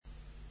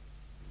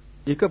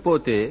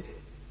ఇకపోతే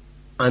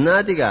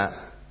అనాదిగా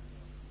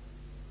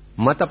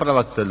మత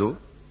ప్రవక్తలు,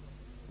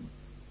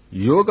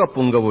 యోగ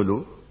పుంగవులు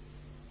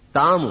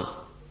తాము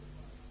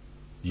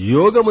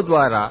యోగము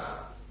ద్వారా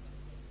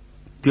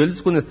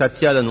తెలుసుకున్న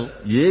సత్యాలను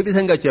ఏ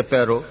విధంగా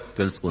చెప్పారో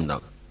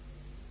తెలుసుకుందాం.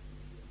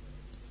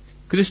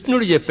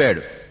 కృష్ణుడు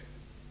చెప్పాడు,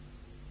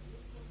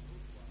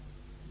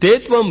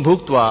 తేత్వం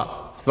భుక్త్వా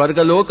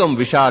స్వర్గలోకం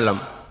విశాలం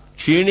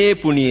క్షీణే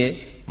పుణ్యే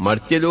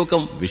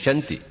మర్త్యలోకం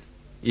విశంతి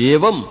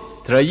ఏవం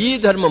త్రయీ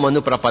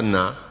ధర్మమను ప్రపన్న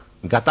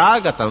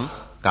గతాగతం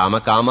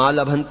కామకామా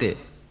లభంతే.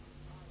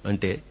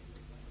 అంటే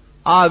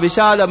ఆ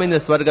విశాలమైన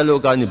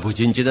స్వర్గలోకాన్ని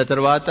భుజించిన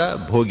తర్వాత,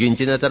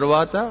 భోగించిన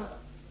తర్వాత,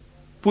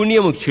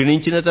 పుణ్యము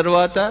క్షీణించిన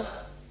తర్వాత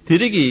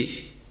తిరిగి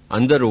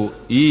అందరూ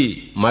ఈ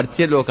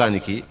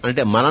మర్త్యలోకానికి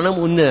అంటే మరణం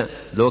ఉన్న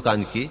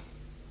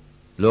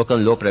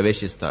లోకంలో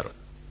ప్రవేశిస్తారు.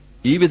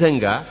 ఈ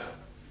విధంగా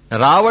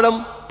రావడం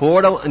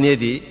పోవడం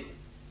అనేది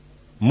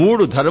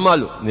 3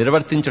 ధర్మాలు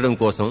నిర్వర్తించడం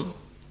కోసం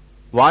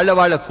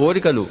వాళ్ళ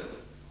కోరికలు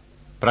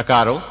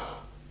ప్రకారం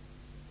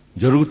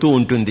జరుగుతూ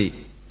ఉంటుంది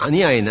అని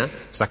ఆయన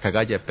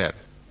చక్కగా చెప్పారు.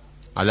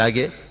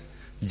 అలాగే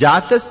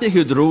జాతస్య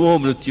హి ధ్రువో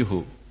మృత్యు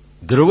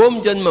ధ్రువం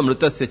జన్మ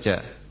మృతస్య చ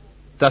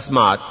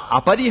తస్మాత్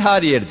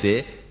అపరిహార్యర్థే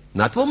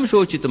నత్వం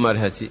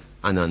శోచితుమర్హసి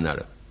అని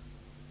అన్నాడు.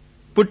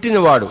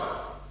 పుట్టినవాడు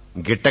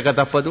గిట్టక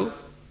తప్పదు,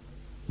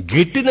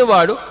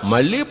 గిట్టినవాడు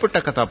మళ్లీ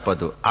పుట్టక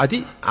తప్పదు. అది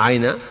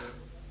ఆయన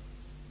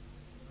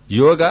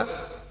యోగ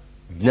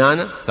జ్ఞాన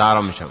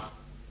సారాంశం.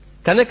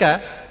 కనుక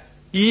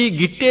ఈ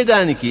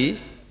గిట్టేదానికి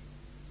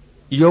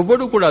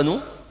ఎవ్వడు కూడాను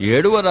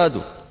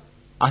ఏడవరాదు,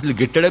 అసలు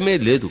గిట్టడమే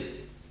లేదు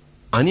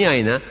అని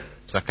ఆయన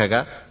చక్కగా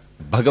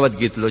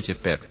భగవద్గీతలో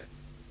చెప్పారు.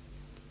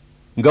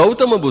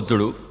 గౌతమ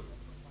బుద్ధుడు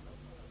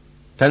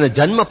తన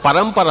జన్మ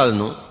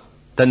పరంపరలను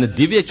తన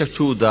దివ్య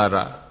చక్షువు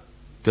ద్వారా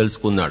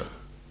తెలుసుకున్నాడు.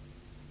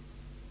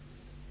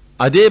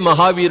 అదే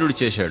మహావీరుడు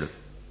చేశాడు,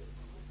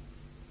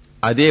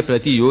 అదే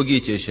ప్రతి యోగి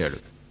చేశాడు.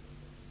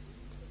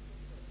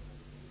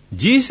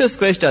 జీసస్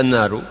క్రైస్ట్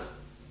అన్నారు,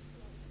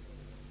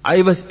 ఐ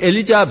వాజ్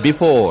ఎలిజా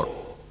బిఫోర్,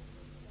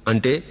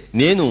 అంటే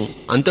నేను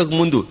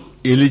అంతకుముందు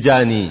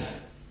ఎలిజాని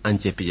అని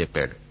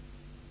చెప్పాడు.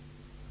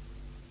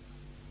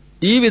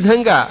 ఈ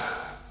విధంగా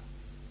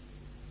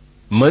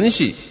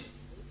మనిషి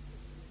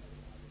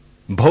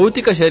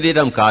భౌతిక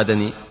శరీరం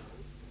కాదని,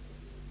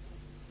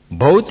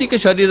 భౌతిక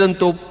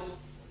శరీరంతో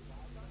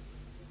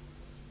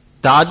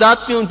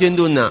తాదాత్మ్యం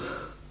చెంది ఉన్న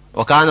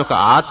ఒకానొక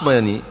ఆత్మ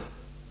అని,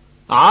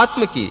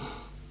 ఆత్మకి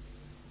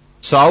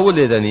చావు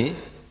లేదని,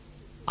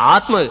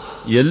 ఆత్మ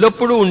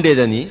ఎల్లప్పుడూ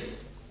ఉండేదని,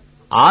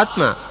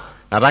 ఆత్మ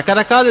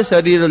రకరకాల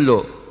శరీరంలో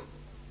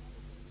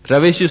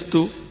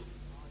ప్రవేశిస్తూ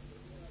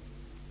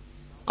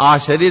ఆ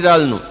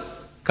శరీరాలను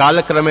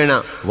కాలక్రమేణా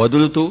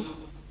వదులుతూ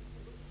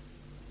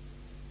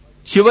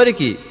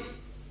చివరికి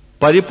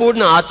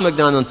పరిపూర్ణ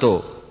ఆత్మజ్ఞానంతో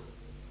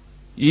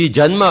ఈ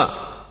జన్మ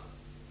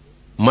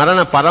మరణ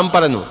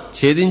పరంపరను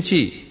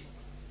ఛేదించి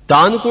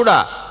తాను కూడా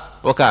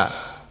ఒక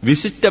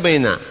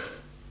విశిష్టమైన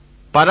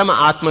పరమ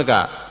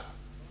ఆత్మగా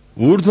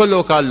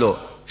ఊర్ధ్వలోకాల్లో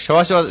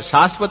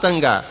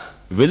శాశ్వతంగా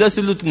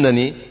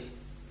విలసిల్లుతుందని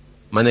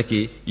మనకి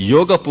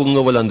యోగ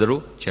పుంగవులందరూ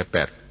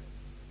చెప్పారు.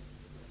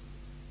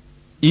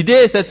 ఇదే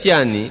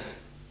సత్యాన్ని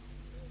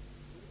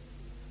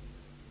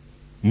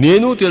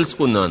నేను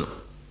తెలుసుకున్నాను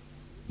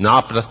నా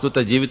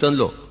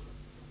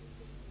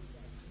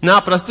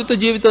ప్రస్తుత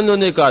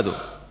జీవితంలోనే కాదు,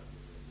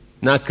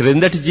 నా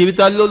క్రిందటి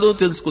జీవితాల్లోనూ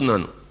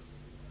తెలుసుకున్నాను.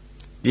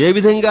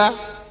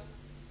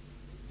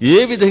 ఏ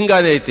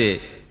విధంగానైతే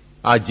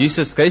ఆ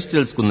జీసస్ క్రైస్ట్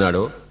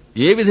తెలుసుకున్నాడో,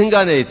 ఏ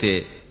విధంగానైతే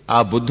ఆ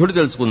బుద్ధుడు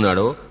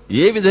తెలుసుకున్నాడో,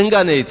 ఏ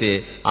విధంగానైతే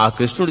ఆ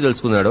కృష్ణుడు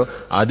తెలుసుకున్నాడో,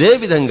 అదే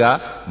విధంగా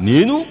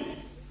నేను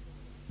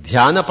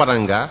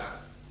ధ్యానపరంగా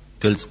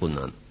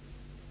తెలుసుకున్నాను.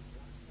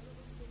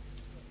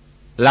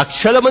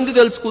 లక్షల మంది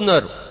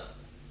తెలుసుకున్నారు.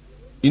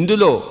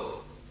 ఇందులో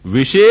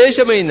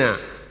విశేషమైన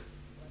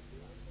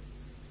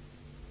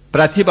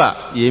ప్రతిభ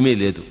ఏమీ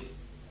లేదు.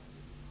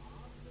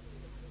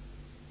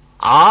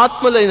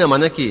 ఆత్మలైన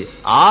మనకి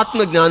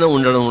ఆత్మజ్ఞానం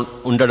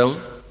ఉండడం,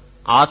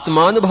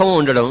 ఆత్మానుభవం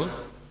ఉండడం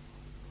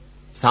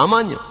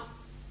సామాన్యం.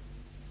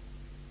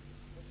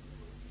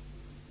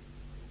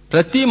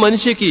 ప్రతి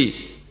మనిషికి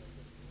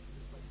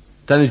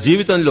తన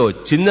జీవితంలో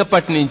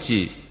చిన్నప్పటి నుంచి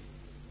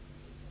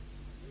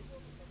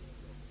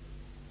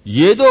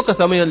ఏదో ఒక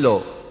సమయంలో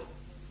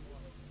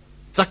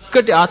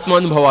చక్కటి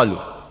ఆత్మానుభవాలు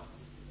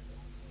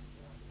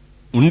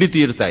ఉండి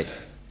తీరుతాయి.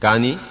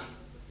 కానీ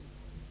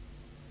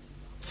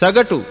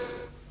సగటు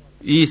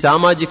ఈ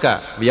సామాజిక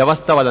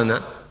వ్యవస్థ వలన,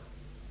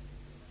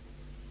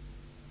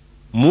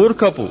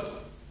 మూర్ఖపు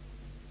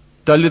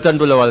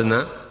తల్లిదండ్రుల వలన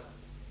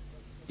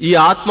ఈ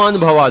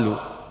ఆత్మానుభవాలు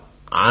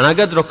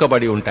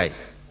అణగద్రొక్కబడి ఉంటాయి.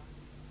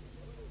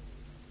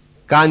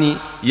 కానీ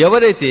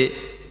ఎవరైతే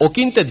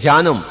ఒకంత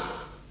ధ్యానం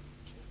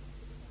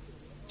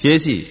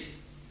చేసి,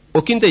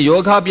 ఒకంత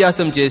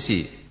యోగాభ్యాసం చేసి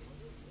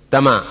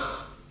తమ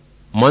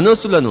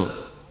మనస్సులను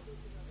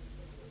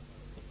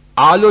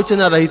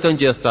ఆలోచన రహితం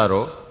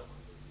చేస్తారో,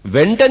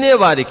 వెంటనే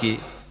వారికి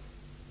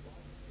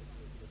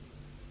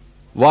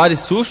వారి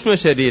సూక్ష్మ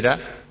శరీర,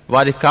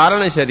 వారి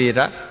కారణ శరీర,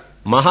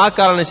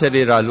 మహాకారణ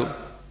శరీరాలు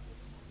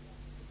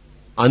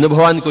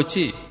అనుభవానికి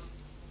వచ్చి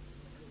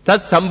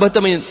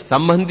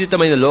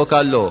సంబంధితమైన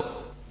లోకాల్లో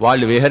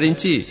వాళ్ళు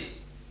విహరించి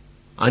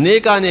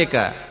అనేకానేక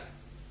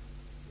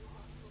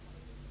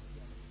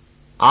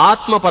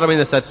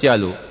ఆత్మపరమైన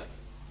సత్యాలు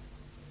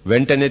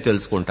వెంటనే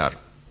తెలుసుకుంటారు.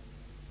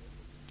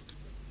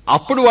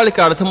 అప్పుడు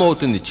వాళ్ళకి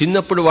అర్థమవుతుంది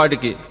చిన్నప్పుడు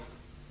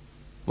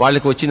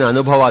వాళ్ళకి వచ్చిన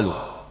అనుభవాలు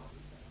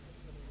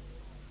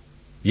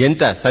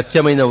ఎంత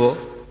సత్యమైనవో.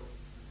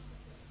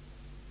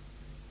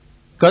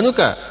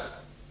 కనుక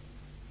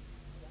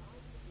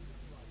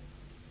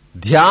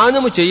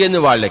ధ్యానము చెయ్యని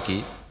వాళ్ళకి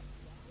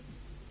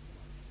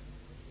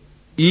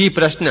ఈ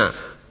ప్రశ్న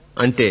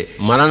అంటే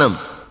మరణం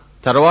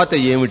తర్వాత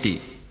ఏమిటి,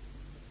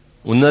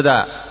 ఉన్నదా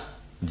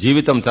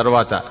జీవితం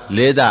తర్వాత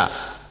లేదా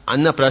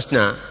అన్న ప్రశ్న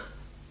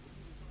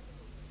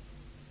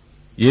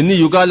ఎన్ని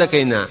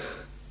యుగాలకైనా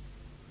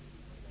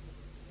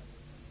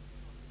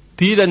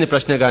తీరని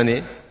ప్రశ్నగానే,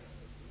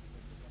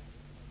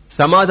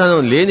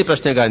 సమాధానం లేని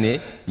ప్రశ్నగానే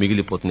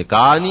మిగిలిపోతుంది.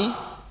 కానీ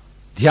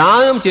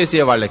ధ్యానం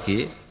చేసే వాళ్ళకి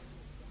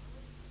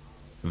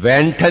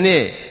వెంటనే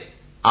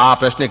ఆ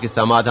ప్రశ్నకి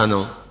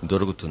సమాధానం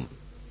దొరుకుతుంది.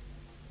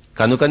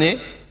 కనుకనే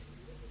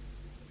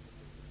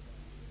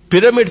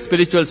పిరమిడ్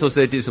స్పిరిచువల్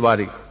సొసైటీస్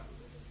వారి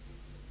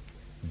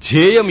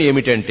ధ్యేయం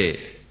ఏమిటంటే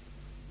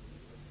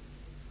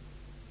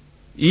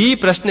ఈ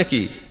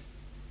ప్రశ్నకి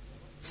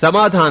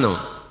సమాధానం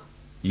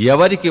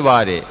ఎవరికి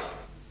వారే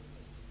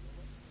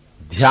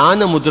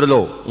ధ్యాన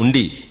ముద్రలో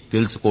ఉండి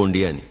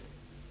తెలుసుకోండి అని.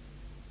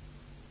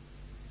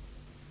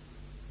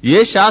 ఏ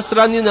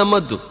శాస్త్రాన్ని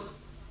నమ్మొద్దు,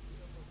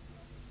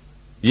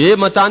 ఏ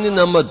మతాన్ని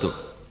నమ్మొద్దు,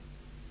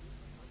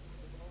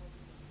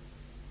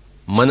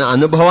 మన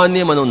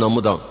అనుభవాన్ని మనం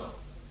నమ్ముదాం.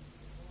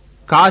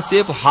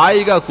 కాసేపు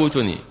హాయిగా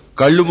కూర్చుని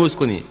కళ్ళు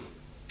మూసుకుని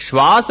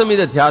శ్వాస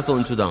మీద ధ్యాస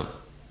ఉంచుదాం.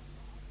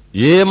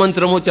 ఏ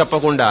మంత్రము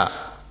చెప్పకుండా,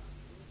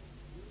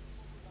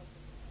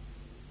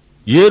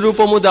 ఏ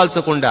రూపము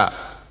దాల్చకుండా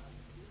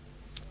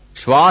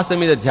శ్వాస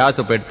మీద ధ్యాస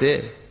పెడితే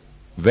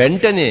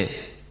వెంటనే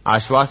ఆ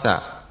శ్వాస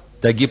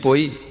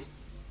తగ్గిపోయి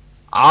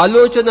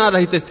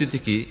ఆలోచనారహిత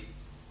స్థితికి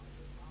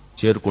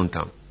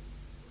చేరుకుంటాం.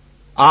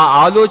 ఆ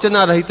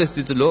ఆలోచనారహిత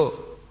స్థితిలో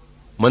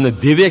మన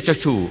దివ్య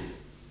చక్షువు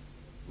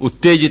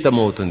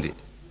ఉత్తేజితమవుతుంది,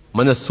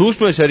 మన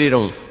సూక్ష్మ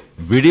శరీరం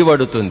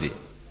విడివడుతుంది.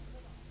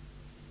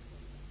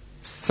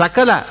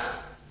 సకల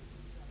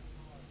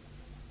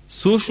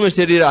సూక్ష్మ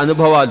శరీర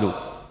అనుభవాలు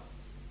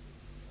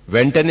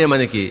వెంటనే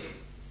మనకి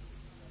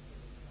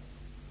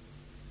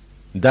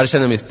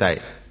దర్శనమిస్తాయి.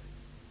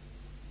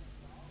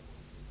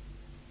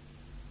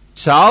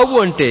 చావు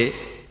అంటే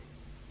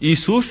ఈ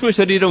సూక్ష్మ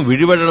శరీరం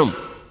విడివడడం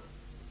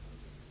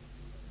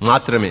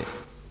మాత్రమే.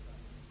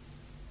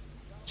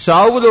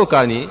 చావులో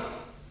కాని,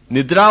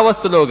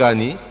 నిద్రావస్థలో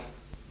గాని,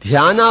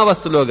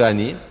 ధ్యానావస్థలో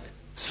గాని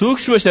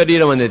సూక్ష్మ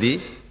శరీరం అనేది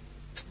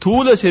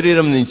స్థూల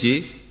శరీరం నుంచి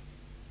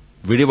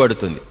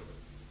విడివడుతుంది.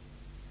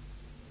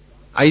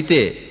 అయితే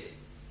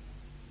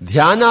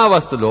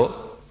ధ్యానావస్థలో,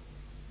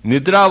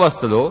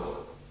 నిద్రావస్థలో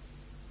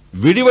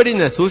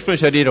విడివడిన సూక్ష్మ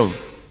శరీరం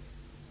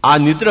ఆ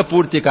నిద్ర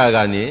పూర్తి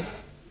కాగానే,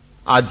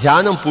 ఆ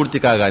ధ్యానం పూర్తి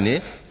కాగానే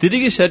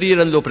తిరిగి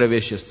శరీరంలో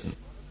ప్రవేశిస్తుంది.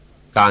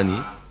 కానీ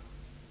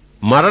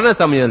మరణ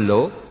సమయంలో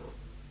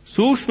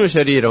సూక్ష్మ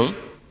శరీరం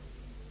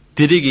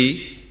తిరిగి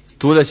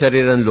స్థూల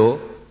శరీరంలో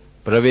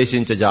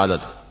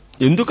ప్రవేశించజాలదు.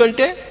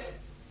 ఎందుకంటే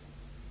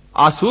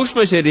ఆ సూక్ష్మ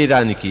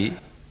శరీరానికి,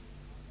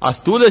 ఆ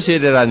స్థూల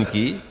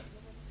శరీరానికి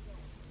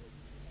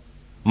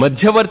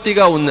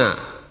మధ్యవర్తిగా ఉన్న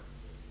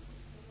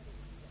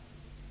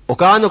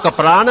ఒకానొక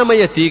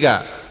ప్రాణమయ తీగ,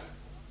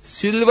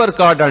 సిల్వర్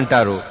కార్డ్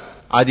అంటారు,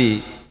 అది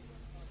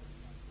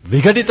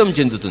విఘటితం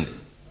చెందుతుంది.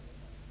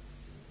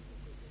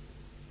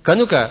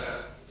 కనుక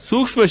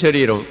సూక్ష్మ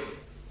శరీరం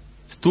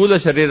స్థూల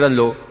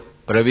శరీరంలో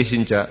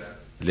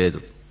ప్రవేశించలేదు.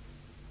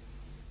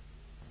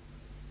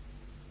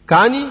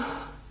 కానీ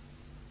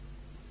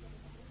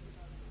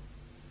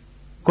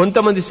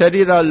కొంతమంది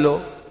శరీరాల్లో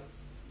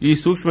ఈ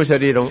సూక్ష్మ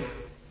శరీరం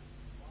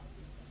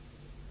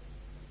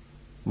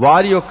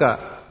వారి యొక్క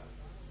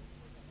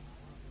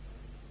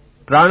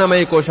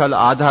ప్రాణమయ కోశాల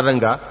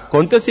ఆధారంగా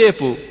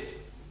కొంతసేపు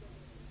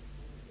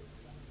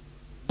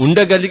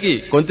ఉండగలిగి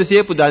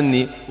కొంతసేపు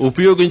దాన్ని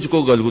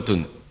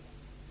ఉపయోగించుకోగలుగుతుంది.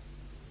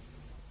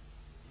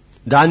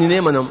 దానినే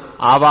మనం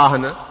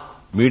ఆవాహన,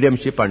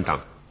 మీడియంషిప్ అంటాం.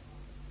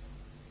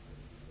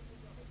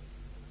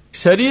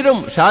 శరీరం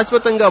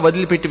శాశ్వతంగా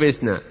వదిలిపెట్టి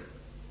వేసిన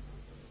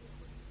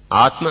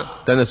ఆత్మ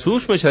తన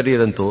సూక్ష్మ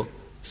శరీరంతో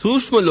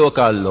సూక్ష్మ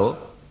లోకాల్లో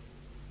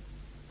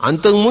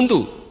అంతకుముందు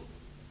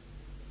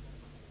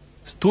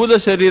స్థూల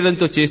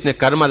శరీరంతో చేసిన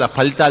కర్మల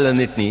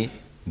ఫలితాలన్నింటినీ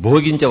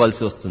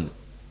భోగించవలసి వస్తుంది.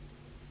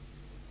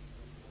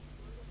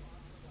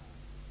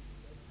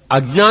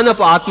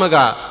 అజ్ఞానపు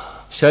ఆత్మగా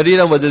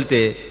శరీరం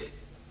వదిలితే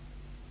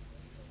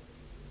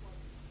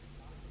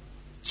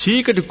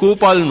చీకటి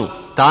కూపాలను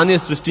తానే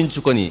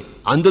సృష్టించుకొని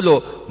అందులో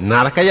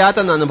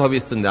నరకయాతను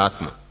అనుభవిస్తుంది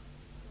ఆత్మ.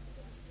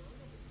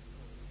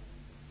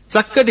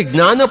 చక్కటి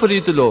జ్ఞానపు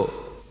రీతిలో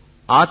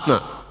ఆత్మ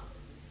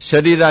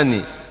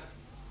శరీరాన్ని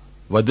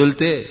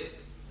వదిలితే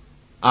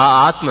ఆ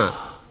ఆత్మ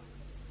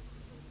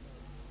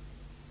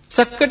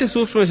చక్కటి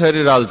సూక్ష్మ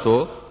శరీరాలతో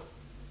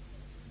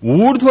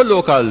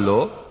ఊర్ధ్వలోకాల్లో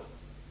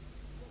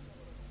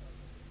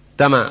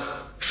తమ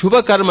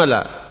శుభకర్మల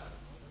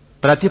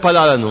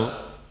ప్రతిఫలాలను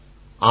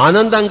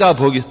ఆనందంగా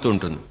భోగిస్తూ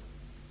ఉంటుంది.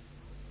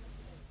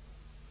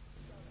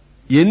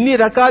 ఎన్ని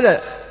రకాల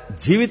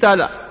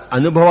జీవితాల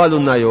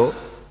అనుభవాలున్నాయో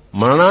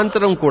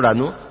మరణాంతరం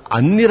కూడాను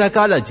అన్ని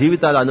రకాల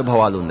జీవితాల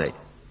అనుభవాలున్నాయి.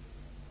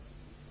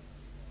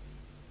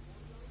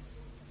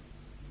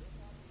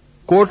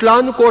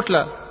 కోట్లాను కోట్ల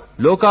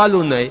లోకాలు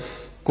ఉన్నాయి,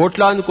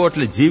 కోట్లాను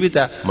కోట్ల జీవిత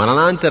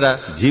మరణాంతర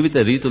జీవిత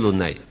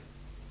రీతులున్నాయి.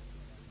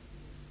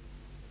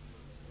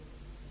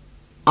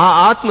 ఆ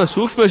ఆత్మ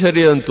సూక్ష్మ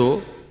శరీరంతో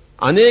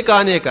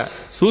అనేకానేక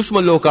సూక్ష్మ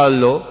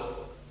లోకాల్లో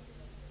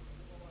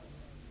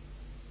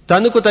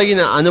తనకు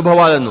తగిన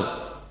అనుభవాలను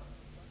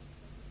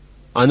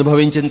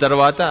అనుభవించిన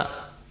తర్వాత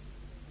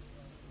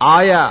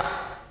ఆయా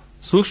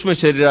సూక్ష్మ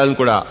శరీరాలను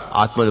కూడా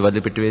ఆత్మను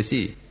వదిలిపెట్టివేసి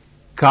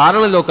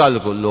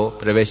కారణలోకాలలో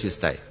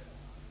ప్రవేశిస్తాయి.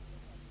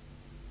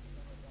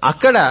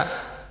 అక్కడ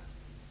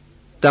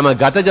తమ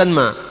గత జన్మ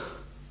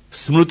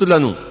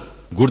స్మృతులను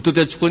గుర్తు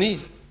తెచ్చుకుని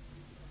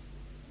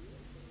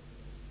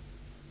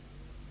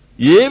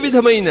ఏ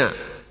విధమైన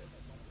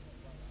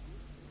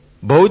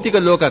భౌతిక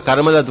లోక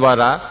కర్మల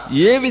ద్వారా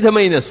ఏ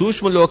విధమైన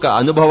సూక్ష్మలోక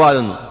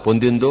అనుభవాలను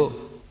పొందిందో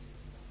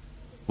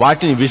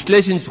వాటిని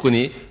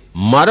విశ్లేషించుకుని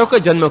మరొక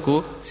జన్మకు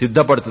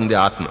సిద్ధపడుతుంది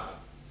ఆత్మ.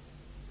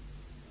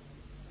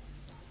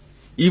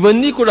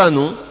 ఇవన్నీ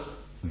కూడాను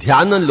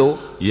ధ్యానంలో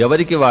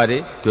ఎవరికి వారే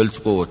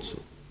తెలుసుకోవచ్చు.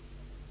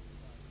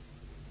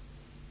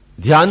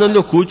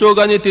 ధ్యానంలో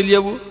కూర్చోగానే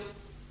తెలియవు,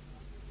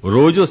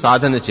 రోజు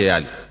సాధన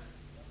చేయాలి.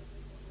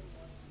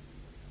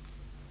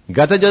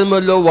 గత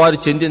జన్మల్లో వారు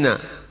చెందిన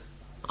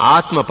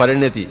ఆత్మ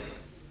పరిణతి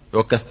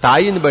యొక్క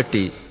స్థాయిని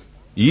బట్టి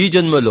ఈ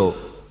జన్మలో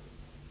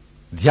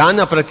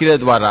ధ్యాన ప్రక్రియ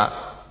ద్వారా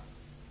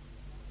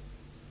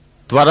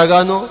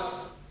త్వరగానో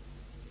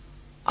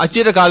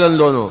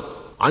అచిరకాలంలోనో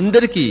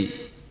అందరికీ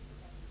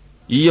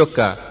ఈ యొక్క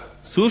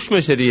సూక్ష్మ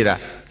శరీర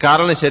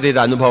కారణ శరీర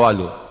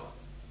అనుభవాలు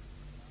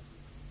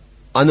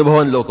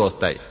అనుభవంలోకి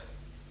వస్తాయి.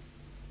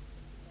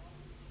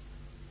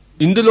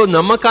 ఇందులో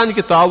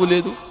నమ్మకానికి తావు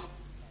లేదు,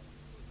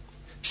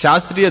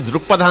 శాస్త్రీయ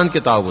దృక్పథానికి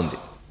తావు ఉంది.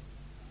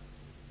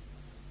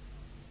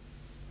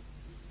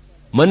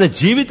 మన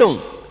జీవితం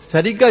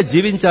సరిగ్గా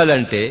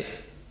జీవించాలంటే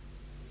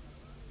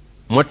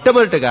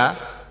మొట్టమొదటగా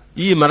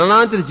ఈ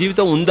మరణాంతర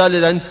జీవితం ఉందా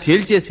లేదా అని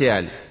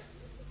తేల్చేసేయాలి.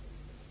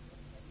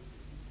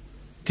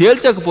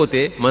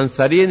 తేల్చకపోతే మనం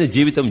సరైన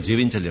జీవితం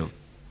జీవించలేం.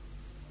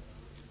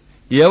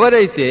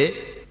 ఎవరైతే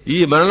ఈ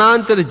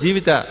మరణాంతర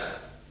జీవిత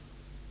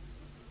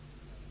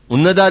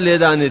ఉన్నదా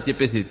లేదా అని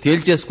చెప్పేసి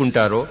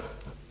తేల్చేసుకుంటారో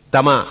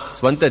తమ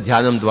స్వంత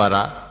ధ్యానం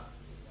ద్వారా,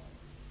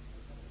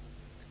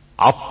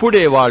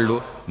 అప్పుడే వాళ్ళు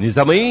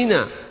నిజమైన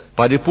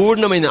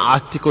పరిపూర్ణమైన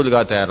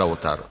ఆస్తికులుగా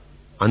తయారవుతారు.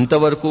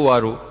 అంతవరకు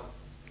వారు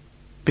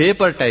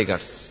పేపర్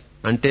టైగర్స్,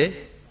 అంటే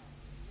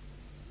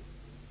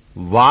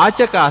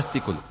వాచక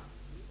ఆస్తికులు,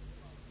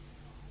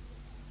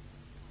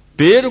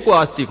 పేరుకు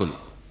ఆస్తికులు.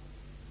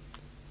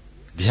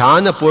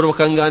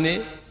 ధ్యానపూర్వకంగానే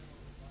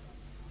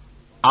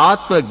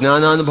ఆత్మ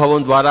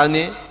జ్ఞానానుభవం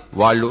ద్వారానే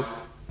వాళ్ళు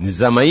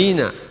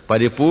నిజమైన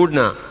పరిపూర్ణ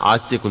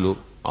ఆస్తికులు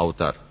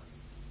అవుతారు.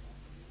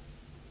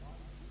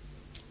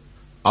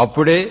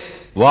 అప్పుడే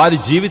వారి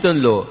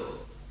జీవితంలో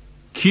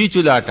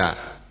కీచులాట,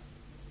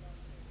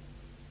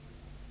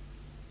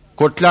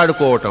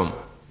 కొట్లాడుకోవటం,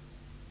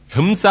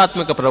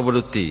 హింసాత్మక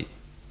ప్రవృత్తి,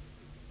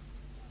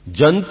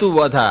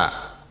 జంతువధ,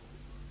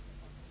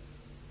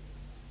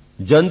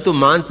 జంతు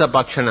మాంస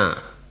భక్షణ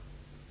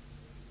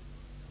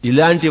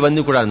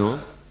ఇలాంటివన్నీ కూడాను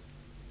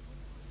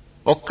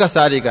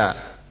ఒక్కసారిగా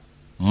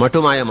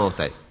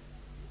మటుమాయమవుతాయి.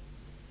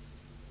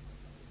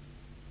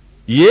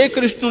 ఏ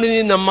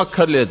కృష్ణుడిని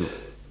నమ్మక్కర్లేదు,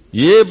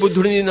 ఏ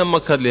బుద్ధుడిని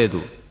నమ్మక్కర్లేదు,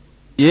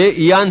 ఏ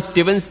ఇయాన్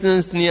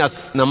స్టీవెన్సన్స్ ని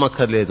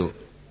నమ్మక్కర్లేదు,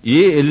 ఏ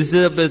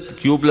ఎలిజబెత్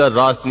క్యూబ్లర్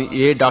రాస్ ని,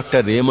 ఏ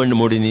డాక్టర్ రేమండ్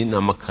మోడీని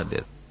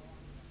నమ్మక్కర్లేదు.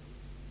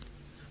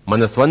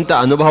 మన స్వంత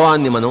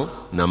అనుభవాన్ని మనం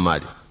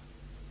నమ్మాలి.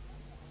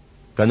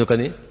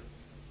 కనుకనే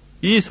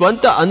ఈ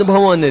స్వంత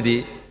అనుభవం అనేది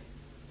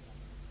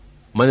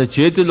మన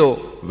చేతిలో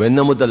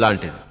వెన్నముద్ద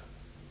లాంటిది.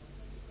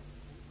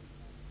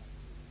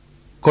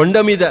 కొండ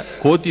మీద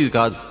కోతి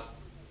కాదు.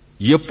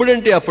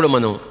 ఎప్పుడంటే అప్పుడు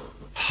మనం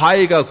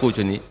హాయిగా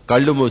కూర్చుని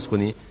కళ్ళు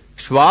మూసుకుని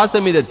శ్వాస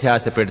మీద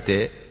ధ్యాస పెడితే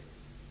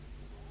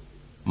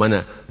మన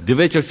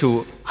దివ్యచక్షువు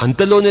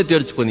అంతలోనే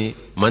తెరుచుకుని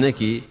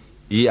మనకి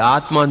ఈ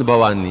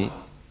ఆత్మానుభవాన్ని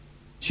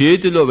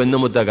చేతిలో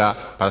వెన్నముద్దగా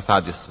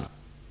ప్రసాదిస్తుంది.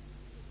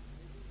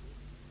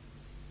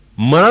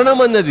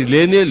 మరణం అన్నది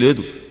లేనే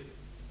లేదు.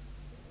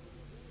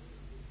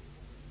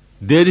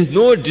 There is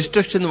no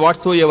destruction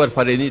whatsoever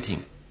for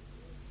anything.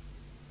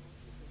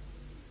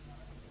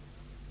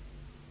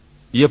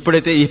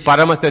 ఎప్పుడైతే ఈ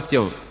పరమ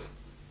సత్యం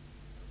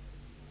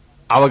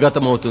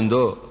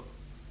అవగతమవుతుందో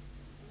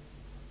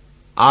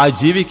ఆ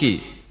జీవికి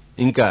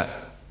ఇంకా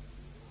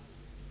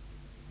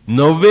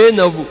నవ్వే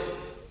నవ్వు,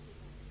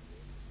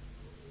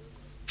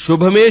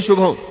 శుభమే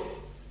శుభం,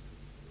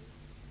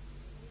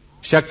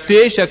 శక్తే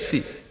శక్తి,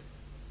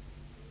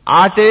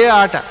 ఆటే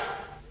ఆట,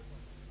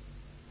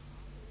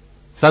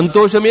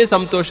 సంతోషమే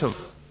సంతోషం.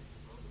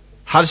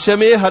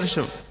 హర్షమే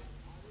హర్షం,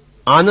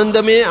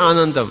 ఆనందమే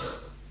ఆనందం,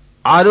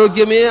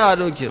 ఆరోగ్యమే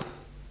ఆరోగ్యం.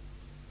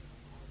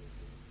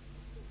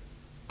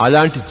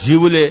 అలాంటి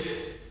జీవులే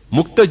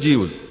ముక్త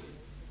జీవులు.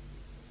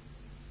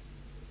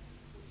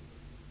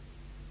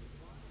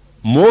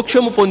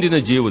 మోక్షము పొందిన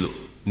జీవులు,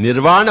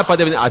 నిర్వాణ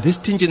పదవిని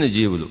అధిష్ఠించిన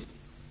జీవులు,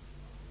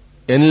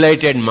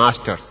 ఎన్లైటెడ్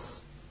మాస్టర్స్.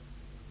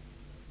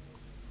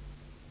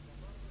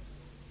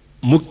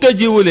 ముక్త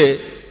జీవులే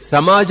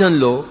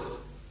సమాజంలో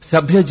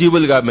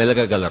సభ్యజీవులుగా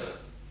మెలగగలరు.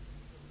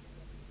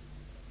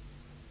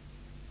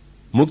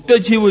 ముక్త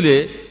జీవులే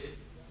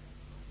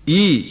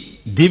ఈ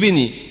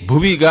దివిని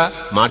భువిగా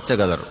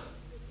మార్చగలరు.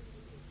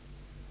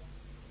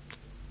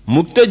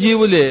 ముక్త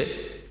జీవులే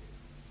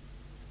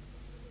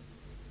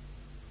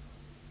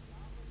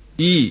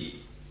ఈ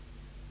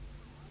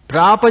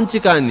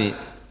ప్రాపంచికాన్ని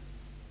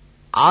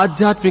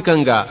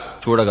ఆధ్యాత్మికంగా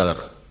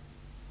చూడగలరు.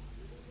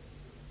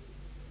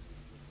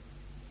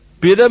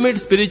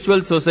 పిరమిడ్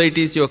స్పిరిచువల్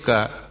సొసైటీస్ యొక్క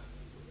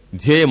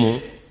ధ్యేయము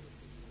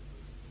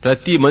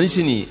ప్రతి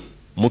మనిషిని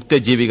ముక్త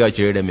జీవిగా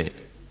చేయడమే.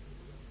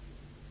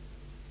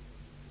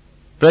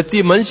 ప్రతి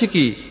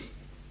మనిషికి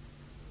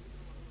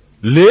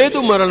లేదు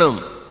మరణం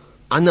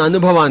అన్న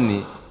అనుభవాన్ని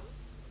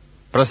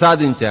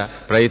ప్రసాదించ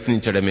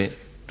ప్రయత్నించడమే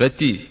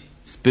ప్రతి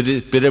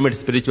పిరమిడ్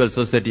స్పిరిచువల్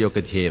సొసైటీ యొక్క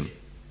ధ్యేయం.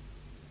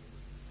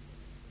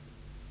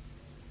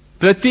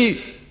 ప్రతి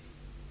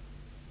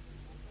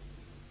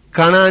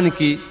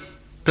కణానికి,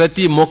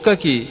 ప్రతి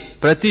మొక్కకి,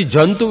 ప్రతి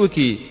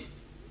జంతువుకి,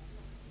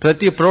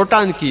 ప్రతి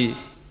ప్రోటాన్కి,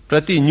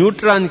 ప్రతి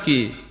న్యూట్రాన్కి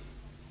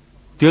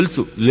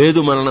తెలుసు లేదు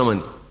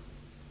మరణమని,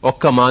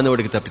 ఒక్క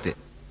మానవుడికి తప్పితే.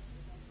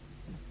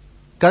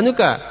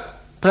 కనుక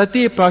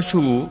ప్రతి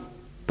పశువు,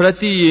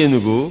 ప్రతి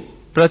ఏనుగు,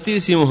 ప్రతి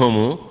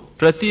సింహము,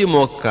 ప్రతి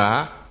మొక్క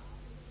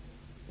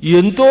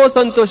ఎంతో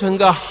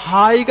సంతోషంగా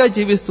హాయిగా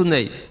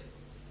జీవిస్తున్నాయి.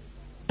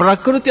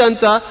 ప్రకృతి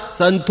అంతా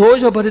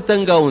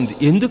సంతోషభరితంగా ఉంది.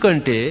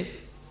 ఎందుకంటే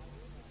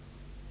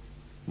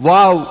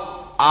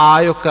ఆ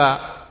యొక్క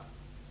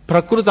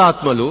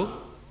ప్రకృతాత్మలు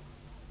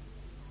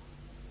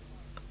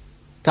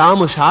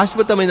తాము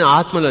శాశ్వతమైన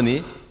ఆత్మలని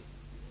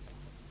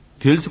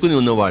తెలుసుకుని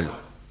ఉన్నవాళ్ళు.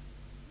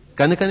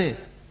 కనుకనే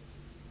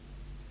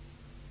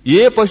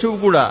ఏ పశువు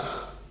కూడా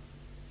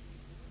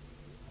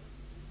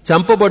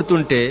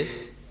చంపబడుతుంటే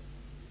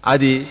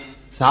అది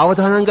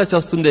సావధానంగా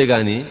చస్తుందే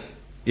గాని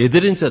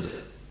ఎదిరించదు.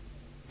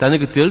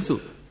 తనకు తెలుసు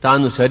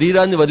తాను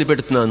శరీరాన్ని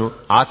వదిలిపెడుతున్నాను,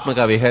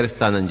 ఆత్మగా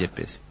విహరిస్తానని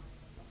చెప్పేసి.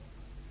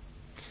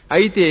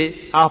 అయితే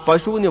ఆ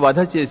పశువుని వధ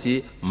చేసి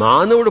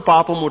మానవుడు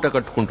పాపం మూట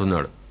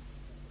కట్టుకుంటున్నాడు.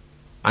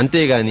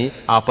 అంతేగాని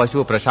ఆ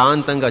పశువు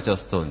ప్రశాంతంగా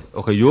చేస్తోంది,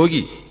 ఒక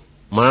యోగి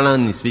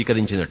మరణాన్ని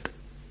స్వీకరించినట్టు.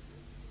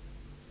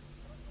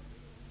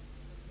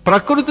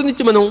 ప్రకృతి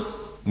నుంచి మనం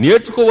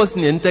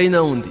నేర్చుకోవాల్సింది ఎంతైనా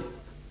ఉంది.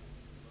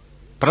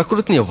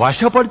 ప్రకృతిని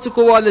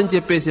వశపరుచుకోవాలని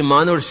చెప్పేసి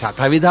మానవుడు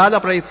శతవిధాల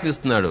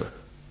ప్రయత్నిస్తున్నాడు.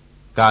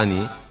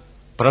 కానీ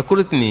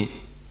ప్రకృతిని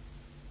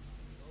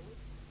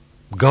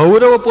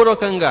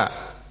గౌరవపూర్వకంగా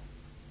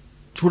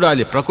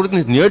చూడాలి,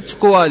 ప్రకృతిని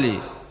నేర్చుకోవాలి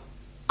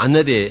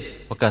అన్నదే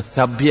ఒక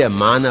సభ్య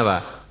మానవ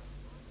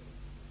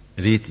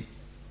రీతి,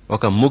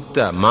 ఒక ముక్త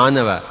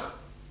మానవ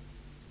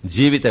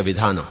జీవిత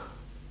విధానం.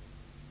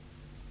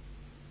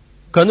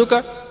 కనుక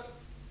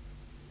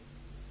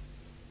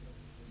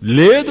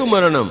లేదు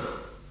మరణం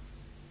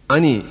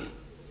అని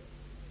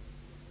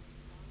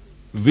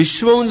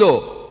విశ్వంలో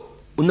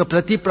ఉన్న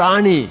ప్రతి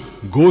ప్రాణి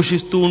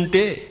ఘోషిస్తూ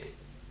ఉంటే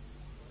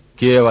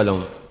కేవలం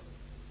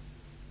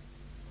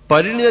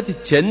పరిణతి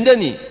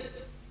చెందని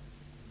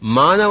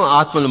మానవ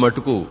ఆత్మల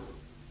మటుకు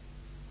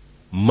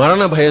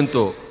మరణ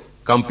భయంతో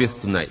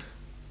కంపిస్తున్నాయి.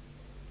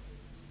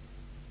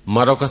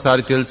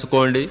 మరొకసారి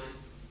తెలుసుకోండి,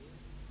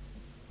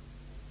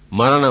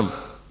 మరణం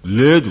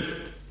లేదు,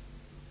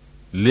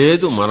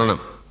 లేదు మరణం.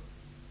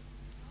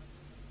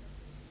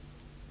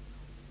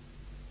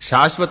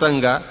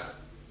 శాశ్వతంగా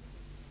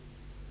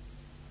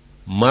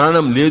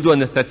మరణం లేదు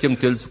అనే సత్యం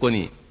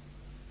తెలుసుకొని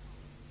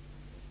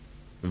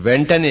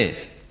వెంటనే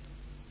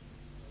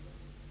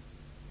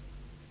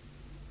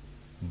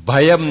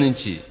భయం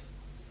నుంచి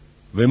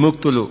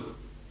విముక్తులు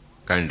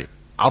కండి.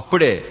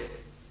 అప్పుడే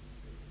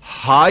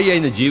హాయి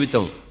అయిన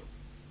జీవితం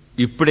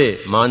ఇప్పుడే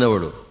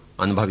మానవుడు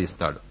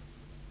అనుభవిస్తాడు.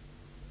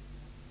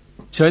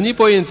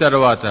 చనిపోయిన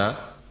తర్వాత,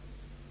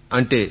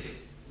 అంటే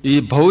ఈ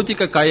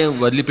భౌతిక కాయం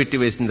వదిలిపెట్టి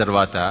వేసిన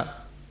తర్వాత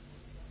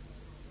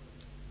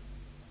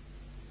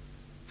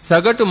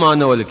సగటు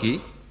మానవులకి,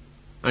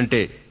 అంటే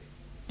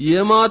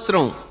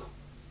ఏమాత్రం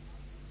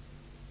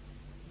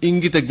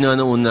ఇంగిత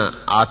జ్ఞానం ఉన్న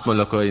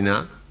ఆత్మలకు అయినా,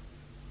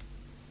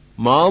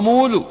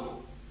 మామూలు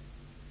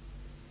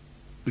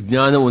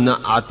జ్ఞానం ఉన్న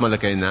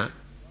ఆత్మలకైనా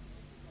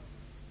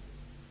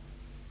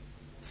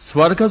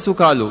స్వర్గ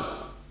సుఖాలు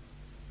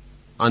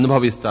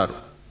అనుభవిస్తారు.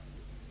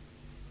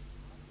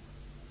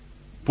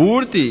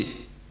 పూర్తి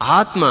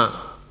ఆత్మ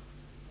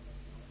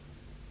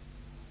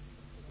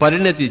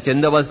పరిణతి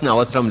చెందవలసిన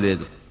అవసరం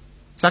లేదు,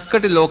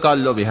 చక్కటి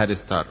లోకాల్లో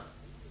విహరిస్తారు.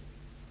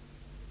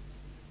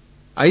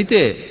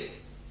 అయితే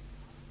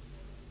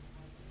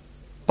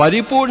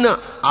పరిపూర్ణ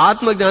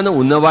ఆత్మజ్ఞానం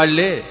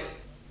ఉన్నవాళ్లే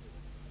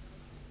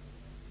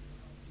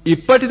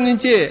ఇప్పటి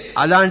నుంచే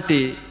అలాంటి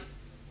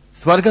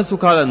స్వర్గ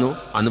సుఖాలను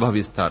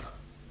అనుభవిస్తారు.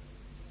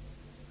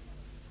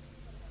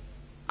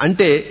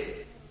 అంటే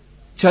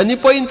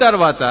చనిపోయిన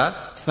తర్వాత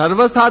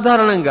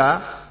సర్వసాధారణంగా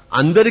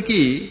అందరికీ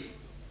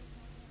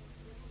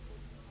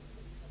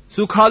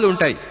సుఖాలు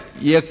ఉంటాయి.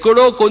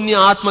 ఎక్కడో కొన్ని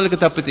ఆత్మలకు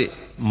తప్పితే,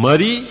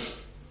 మరీ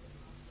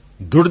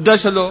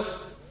దుర్దశలో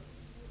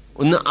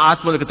ఉన్న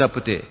ఆత్మలకు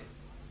తప్పితే,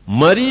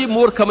 మరీ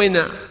మూర్ఖమైన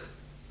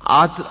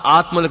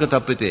ఆత్మలకు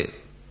తప్పితే,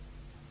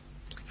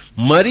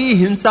 మరీ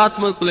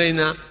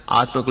హింసాత్మకులైన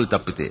ఆత్మకులు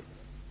తప్పితే.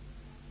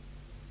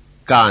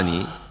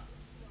 కానీ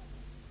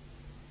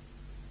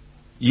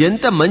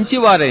ఎంత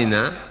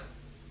మంచివారైనా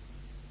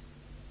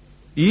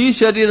ఈ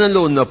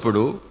శరీరంలో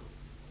ఉన్నప్పుడు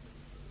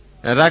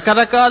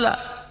రకరకాల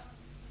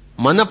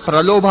మన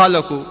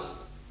ప్రలోభాలకు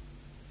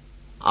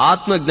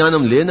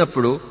ఆత్మజ్ఞానం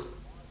లేనప్పుడు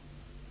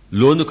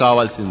లోను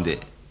కావాల్సిందే.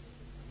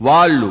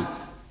 వాళ్ళు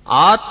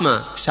ఆత్మ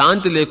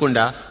శాంతి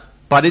లేకుండా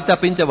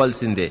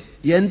పరితపించవలసిందే,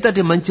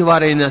 ఎంతటి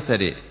మంచివారైనా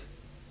సరే.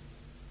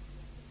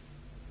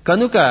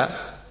 కనుక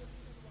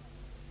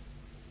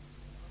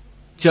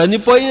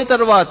చనిపోయిన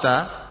తర్వాత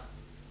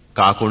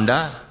కాకుండా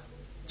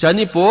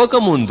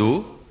చనిపోకముందు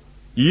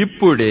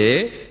ఇప్పుడే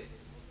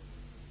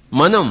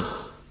మనం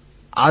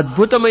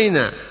అద్భుతమైన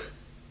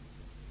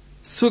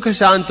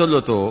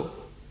సుఖశాంతులతో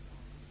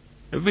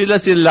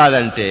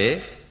విలసిల్లాలంటే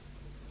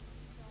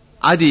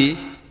అది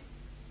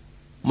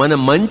మన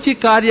మంచి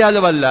కార్యాల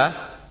వల్ల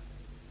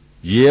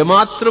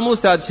ఏమాత్రమూ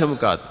సాధ్యము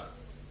కాదు.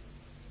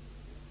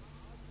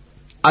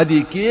 అది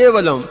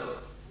కేవలం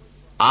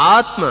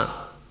ఆత్మ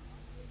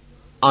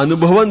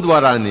అనుభవం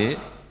ద్వారానే,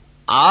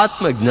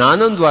 ఆత్మ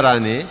జ్ఞానం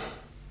ద్వారానే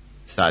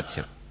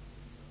సాధ్యం.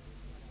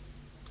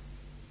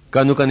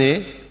 కనుకనే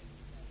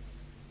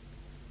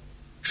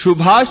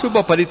శుభాశుభ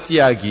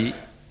పరిత్యాగి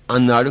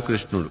అన్నాడు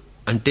కృష్ణుడు.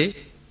 అంటే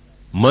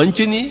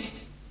మంచిని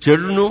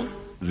చెడును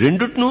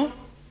రెండుట్ను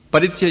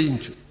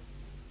పరిత్యజించు.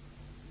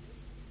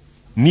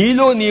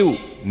 నీలో నీవు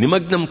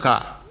నిమగ్నం కా,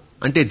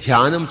 అంటే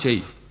ధ్యానం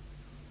చేయి,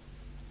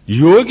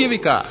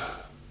 యోగివికా.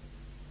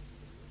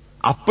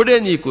 అప్పుడే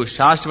నీకు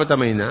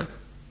శాశ్వతమైన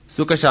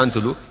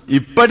సుఖశాంతులు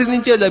ఇప్పటి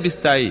నుంచే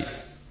లభిస్తాయి.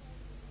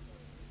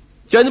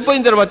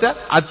 చనిపోయిన తర్వాత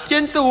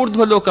అత్యంత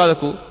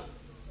ఊర్ధ్వలోకాలకు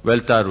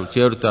వెళ్తారు,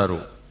 చేరుతారు,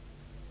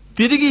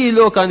 తిరిగి ఈ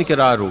లోకానికి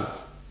రారు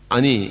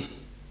అని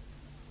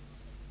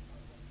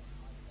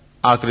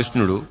ఆ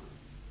కృష్ణుడు,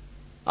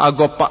 ఆ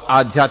గొప్ప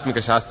ఆధ్యాత్మిక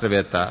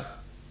శాస్త్రవేత్త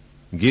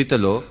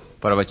గీతలో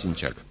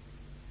ప్రవచించాడు.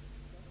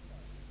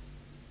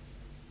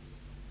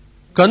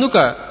 కనుక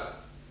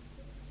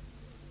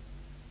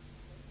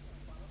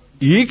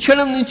ఈ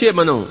క్షణం నుంచే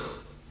మనం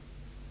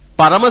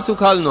పరమ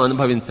సుఖాలను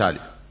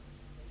అనుభవించాలి.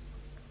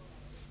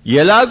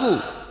 ఎలాగూ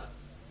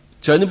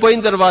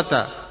చనిపోయిన తర్వాత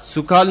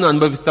సుఖాలను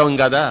అనుభవిస్తాం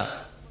కదా,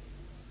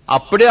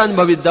 అప్పుడే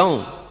అనుభవిద్దాం.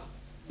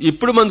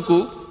 ఇప్పుడు మనకు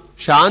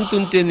శాంతి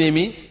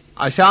ఉంటేనేమి,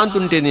 అశాంతి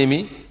ఉంటేనేమి,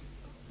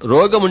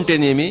 రోగం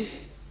ఉంటేనేమి,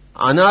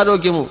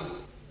 అనారోగ్యము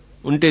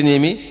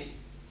ఉంటేనేమి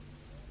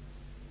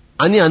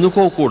అని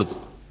అనుకోకూడదు.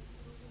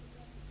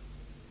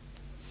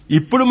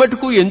 ఇప్పుడు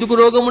మటుకు ఎందుకు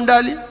రోగం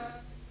ఉండాలి,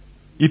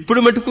 ఇప్పుడు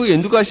మటుకు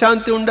ఎందుకు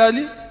అశాంతి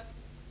ఉండాలి,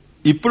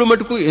 ఇప్పుడు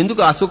మటుకు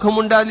ఎందుకు అసుఖం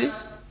ఉండాలి.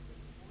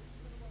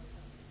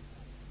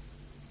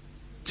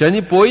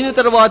 చనిపోయిన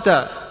తర్వాత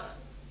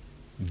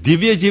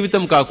దివ్య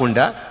జీవితం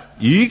కాకుండా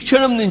ఈ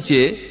క్షణం నుంచే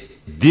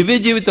దివ్య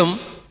జీవితం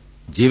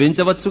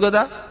జీవించవచ్చు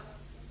కదా.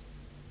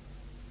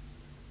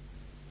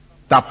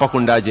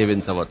 తప్పకుండా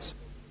జీవించవచ్చు.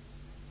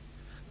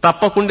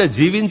 తప్పకుండా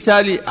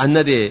జీవించాలి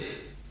అన్నదే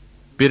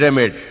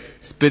పిరమిడ్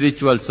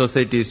స్పిరిచువల్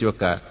సొసైటీస్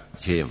యొక్క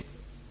ధ్యేయం.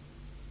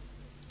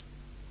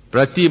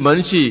 ప్రతి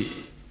మనిషి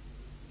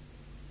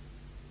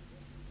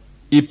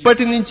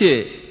ఇప్పటి నుంచే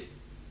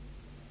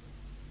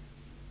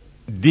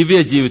దివ్య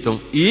జీవితం,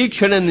 ఈ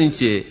క్షణం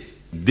నుంచే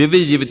దివ్య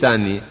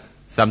జీవితాన్ని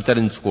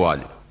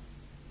సంతరించుకోవాలి.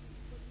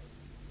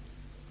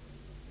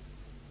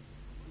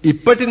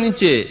 ఇప్పటి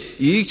నుంచే,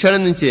 ఈ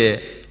క్షణం నుంచే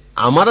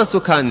అమర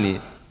సుఖాన్ని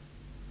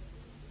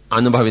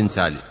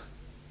అనుభవించాలి.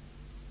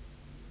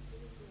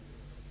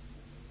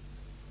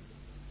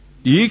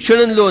 ఈ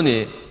క్షణంలోనే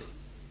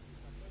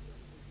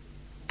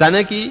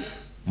తనకి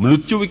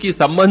మృత్యువుకి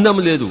సంబంధం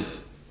లేదు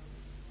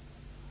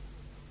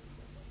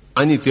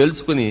అని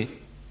తెలుసుకుని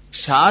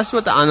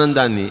శాశ్వత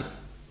ఆనందాన్ని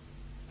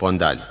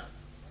పొందాలి.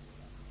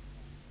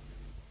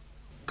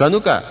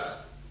 కనుక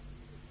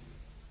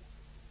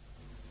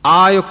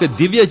ఆ యొక్క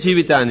దివ్య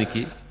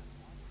జీవితానికి,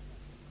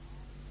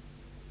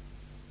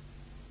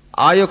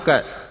 ఆ యొక్క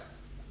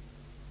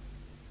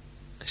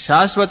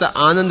శాశ్వత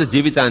ఆనంద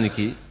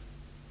జీవితానికి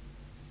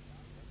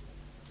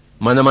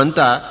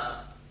మనమంతా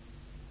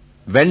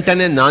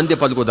వెంటనే నాంది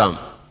పలుకుదాం,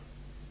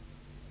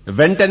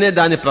 వెంటనే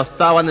దాని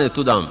ప్రస్తావన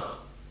ఎత్తుదాం,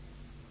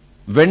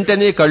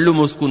 వెంటనే కళ్ళు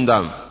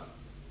మూసుకుందాం,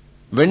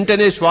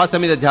 వెంటనే శ్వాస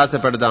మీద ధ్యాస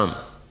పెడదాం,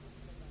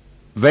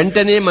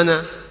 వెంటనే మన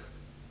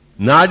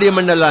నాడీ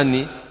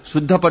మండలాన్ని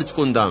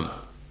శుద్ధపరుచుకుందాం,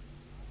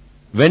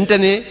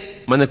 వెంటనే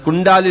మన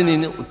కుండాలిని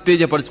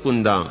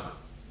ఉత్తేజపరుచుకుందాం,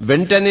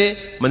 వెంటనే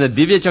మన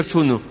దివ్య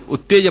చక్షువును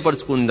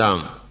ఉత్తేజపరుచుకుందాం,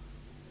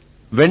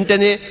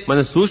 వెంటనే మన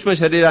సూక్ష్మ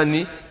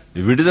శరీరాన్ని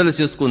విడుదల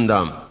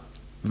చేసుకుందాం,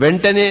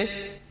 వెంటనే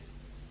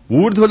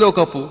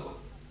ఊర్ధ్వలోకపు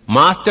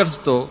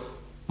మాస్టర్స్తో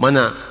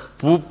మన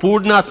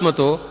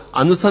పూర్ణాత్మతో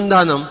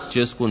అనుసంధానం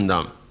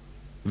చేసుకుందాం.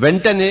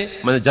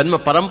 వెంటనే మన జన్మ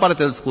పరంపర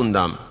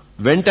తెలుసుకుందాం.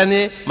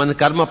 వెంటనే మన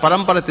కర్మ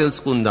పరంపర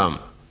తెలుసుకుందాం.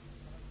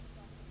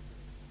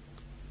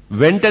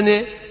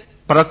 వెంటనే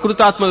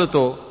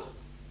ప్రకృతాత్మలతో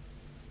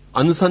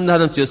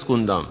అనుసంధానం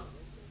చేసుకుందాం.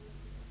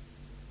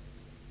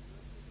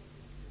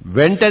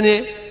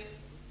 వెంటనే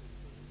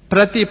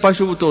ప్రతి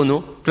పశువుతోనూ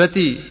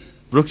ప్రతి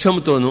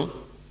వృక్షముతోనూ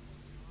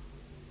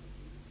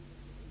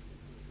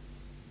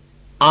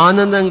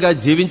ఆనందంగా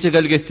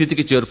జీవించగలిగే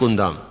స్థితికి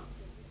చేరుకుందాం.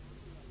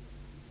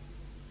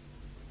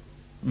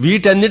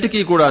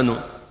 వీటన్నిటికీ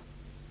కూడాను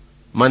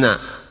మన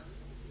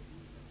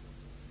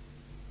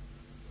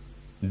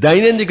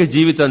దైనందిక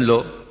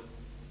జీవితంలో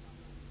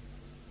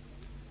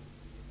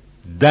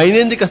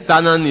దైనందిక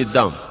స్థానాన్ని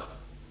ఇద్దాం.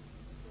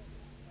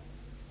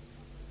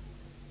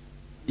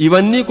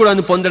 ఇవన్నీ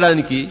కూడాను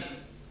పొందడానికి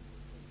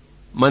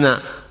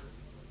మన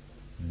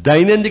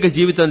దైనందిక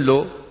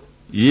జీవితంలో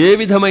ఏ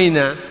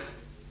విధమైన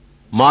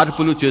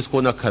మార్పులు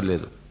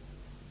చేసుకోనక్కర్లేదు.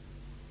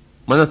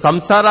 మన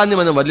సంసారాన్ని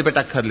మనం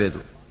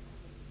వదిలిపెట్టక్కర్లేదు.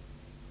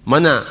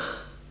 మన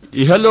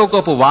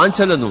ఇహలోకపు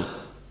వాంఛలను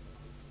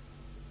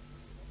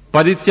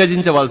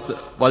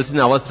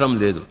పరిత్యజించవలసిన అవసరం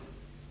లేదు.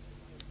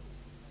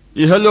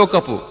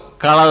 ఇహలోకపు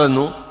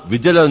కళలను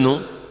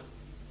విద్యలను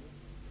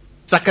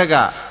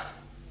చక్కగా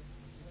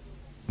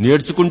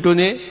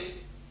నేర్చుకుంటూనే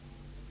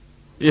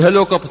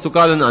ఇహలోకపు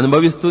సుఖాలను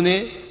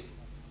అనుభవిస్తూనే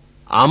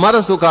అమర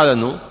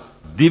సుఖాలను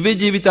దివ్య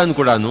జీవితాన్ని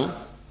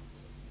కూడాను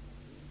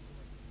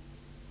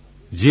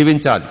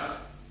జీవించాలి,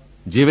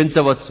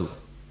 జీవించవచ్చు.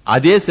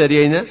 అదే సరి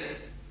అయిన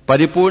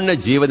పరిపూర్ణ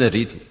జీవన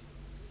రీతి.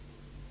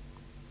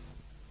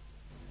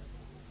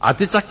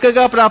 అతి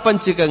చక్కగా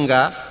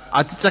ప్రాపంచికంగా,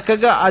 అతి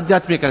చక్కగా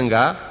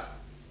ఆధ్యాత్మికంగా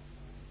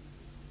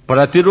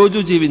ప్రతిరోజు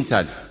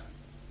జీవించాలి.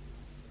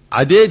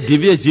 అదే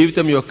దివ్య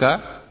జీవితం యొక్క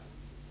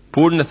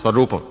పూర్ణ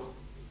స్వరూపం.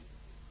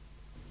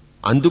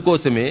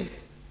 అందుకోసమే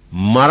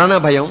మరణ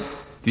భయం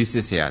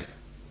తీసేసేయాలి.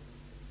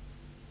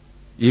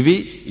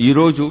 ఇవి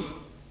ఈరోజు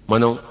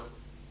మనం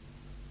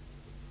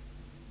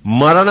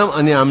మరణం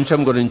అనే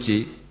అంశం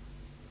గురించి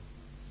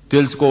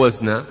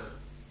తెలుసుకోవలసిన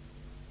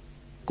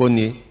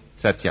కొన్ని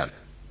సత్యాలు.